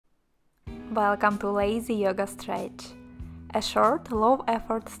Welcome to Lazy Yoga Stretch, a short,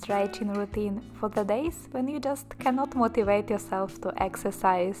 low-effort stretching routine for the days when you just cannot motivate yourself to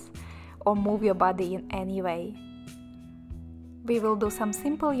exercise or move your body in any way. We will do some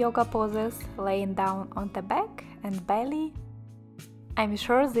simple yoga poses laying down on the back and belly. I'm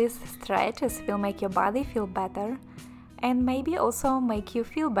sure these stretches will make your body feel better and maybe also make you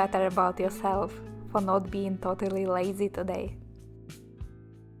feel better about yourself for not being totally lazy today.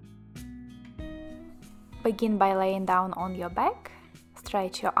 Begin by laying down on your back,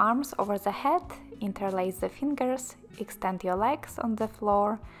 stretch your arms over the head, interlace the fingers, extend your legs on the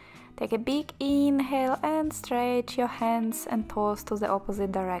floor, take a big inhale and stretch your hands and toes to the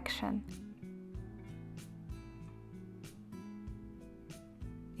opposite direction.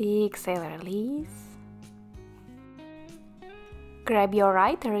 Exhale, release. Grab your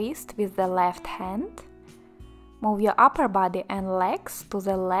right wrist with the left hand. Move your upper body and legs to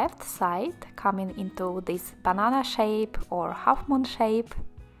the left side, coming into this banana shape or half moon shape.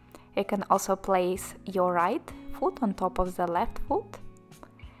 You can also place your right foot on top of the left foot.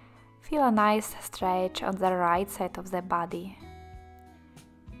 Feel a nice stretch on the right side of the body.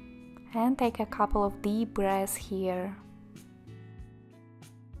 And take a couple of deep breaths here.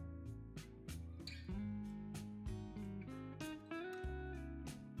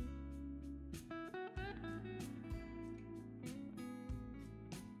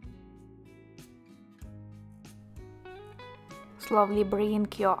 Slowly bring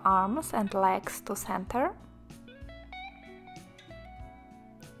your arms and legs to center.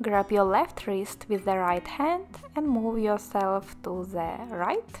 Grab your left wrist with the right hand and move yourself to the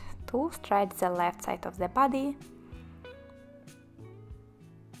right to stretch the left side of the body.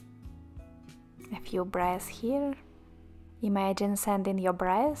 A few breaths here. Imagine sending your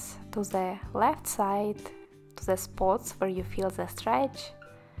breath to the left side, to the spots where you feel the stretch,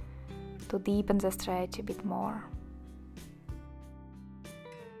 to deepen the stretch a bit more.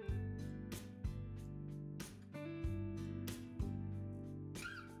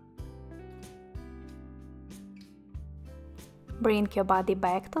 Bring your body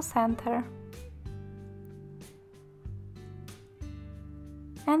back to center.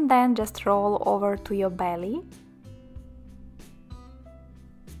 And then just roll over to your belly.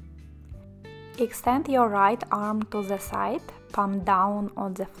 Extend your right arm to the side, palm down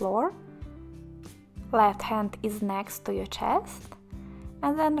on the floor. Left hand is next to your chest.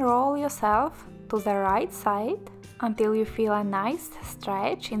 And then roll yourself to the right side until you feel a nice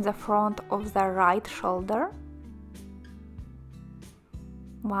stretch in the front of the right shoulder.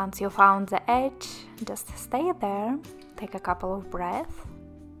 Once you found the edge, just stay there, take a couple of breaths.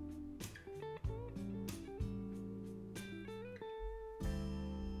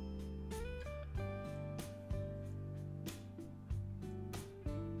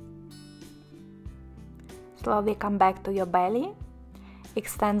 Slowly come back to your belly,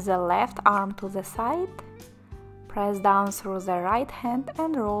 extend the left arm to the side, press down through the right hand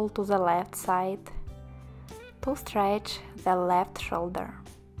and roll to the left side to stretch the left shoulder.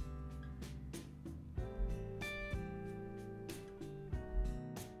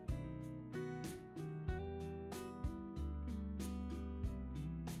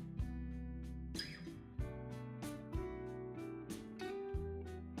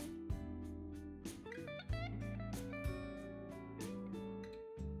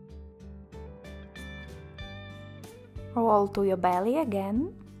 Roll to your belly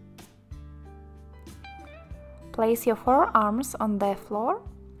again. Place your forearms on the floor.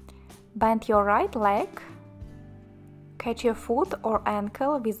 Bend your right leg. Catch your foot or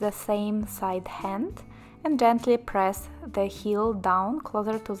ankle with the same side hand and gently press the heel down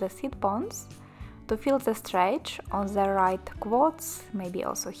closer to the sit bones to feel the stretch on the right quads, maybe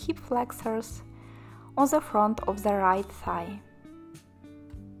also hip flexors, on the front of the right thigh.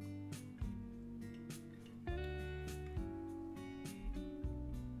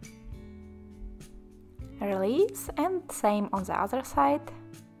 Release and same on the other side.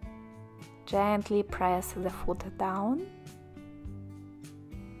 Gently press the foot down.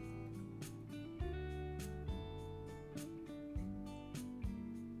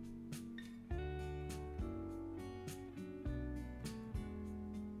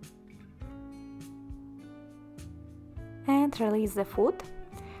 And release the foot.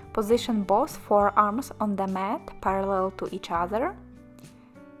 Position both forearms on the mat parallel to each other.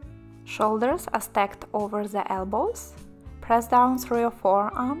 Shoulders are stacked over the elbows. Press down through your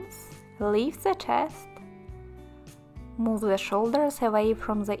forearms. Lift the chest. Move the shoulders away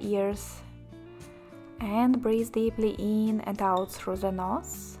from the ears. And breathe deeply in and out through the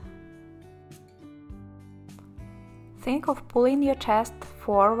nose. Think of pulling your chest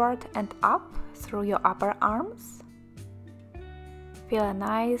forward and up through your upper arms. Feel a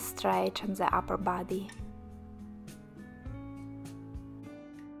nice stretch on the upper body.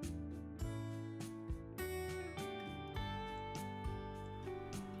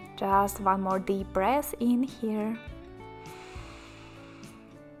 Just one more deep breath in here.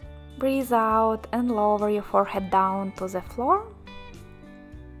 Breathe out and lower your forehead down to the floor.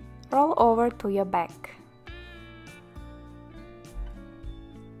 Roll over to your back.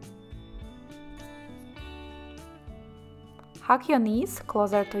 Hug your knees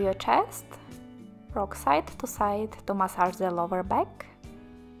closer to your chest. Rock side to side to massage the lower back.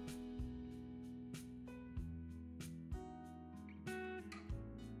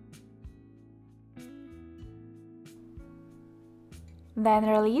 Then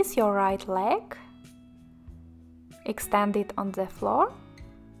release your right leg. Extend it on the floor.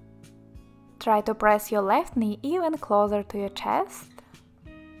 Try to press your left knee even closer to your chest.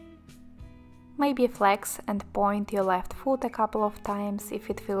 Maybe flex and point your left foot a couple of times if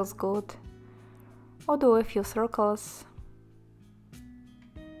it feels good. Or do a few circles.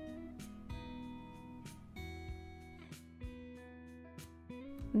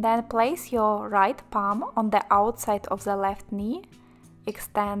 Then place your right palm on the outside of the left knee.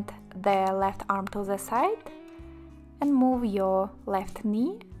 Extend the left arm to the side and move your left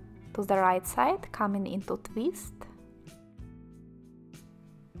knee to the right side, coming into twist.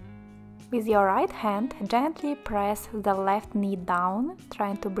 With your right hand, gently press the left knee down,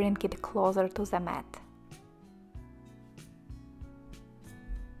 trying to bring it closer to the mat.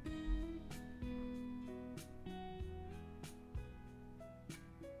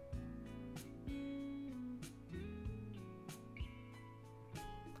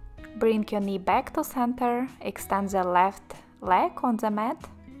 Bring your knee back to center, extend the left leg on the mat.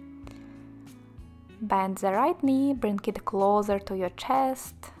 Bend the right knee, bring it closer to your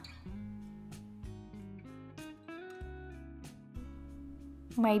chest.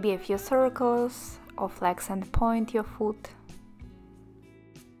 Maybe a few circles, or flex and point your foot.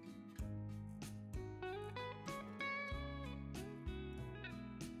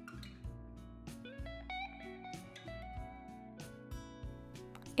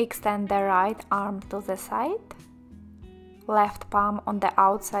 Extend the right arm to the side, left palm on the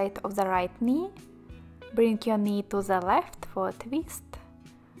outside of the right knee, bring your knee to the left for a twist,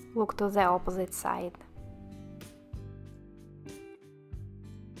 look to the opposite side.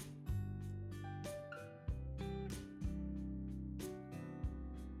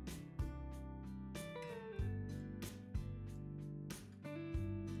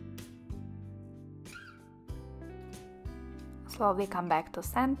 Slowly come back to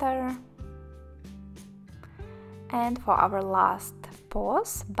center. And for our last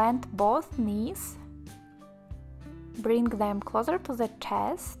pose, bend both knees. Bring them closer to the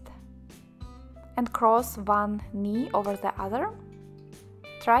chest and cross one knee over the other.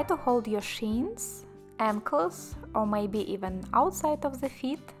 Try to hold your shins, ankles, or maybe even outside of the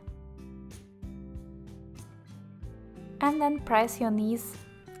feet. And then press your knees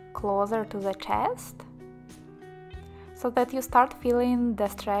closer to the chest, so that you start feeling the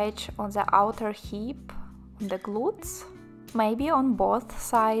stretch on the outer hip, on the glutes, maybe on both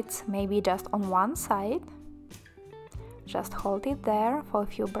sides, maybe just on one side. Just hold it there for a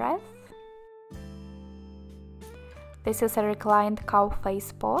few breaths. This is a reclined cow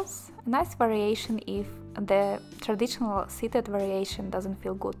face pose, a nice variation if the traditional seated variation doesn't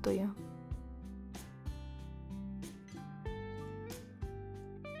feel good to you.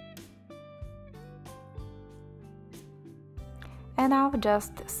 And now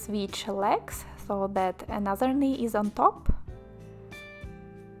just switch legs so that another knee is on top.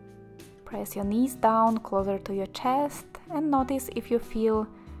 Press your knees down closer to your chest and notice if you feel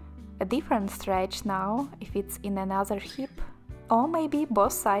a different stretch now, if it's in another hip, or maybe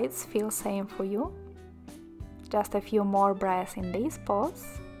both sides feel same for you. Just a few more breaths in this pose.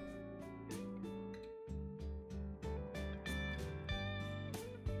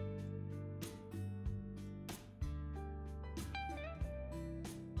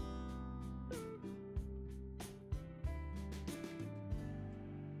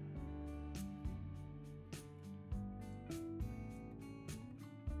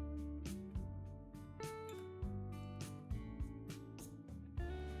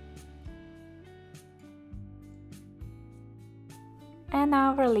 And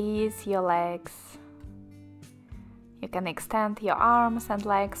now release your legs. You can extend your arms and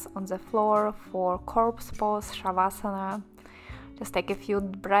legs on the floor for corpse pose, Shavasana. Just take a few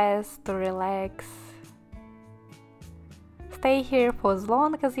breaths to relax. Stay here for as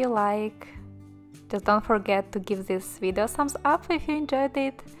long as you like. Just don't forget to give this video a thumbs up if you enjoyed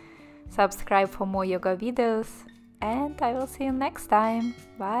it, subscribe for more yoga videos, and I will see you next time.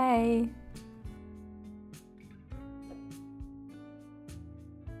 Bye!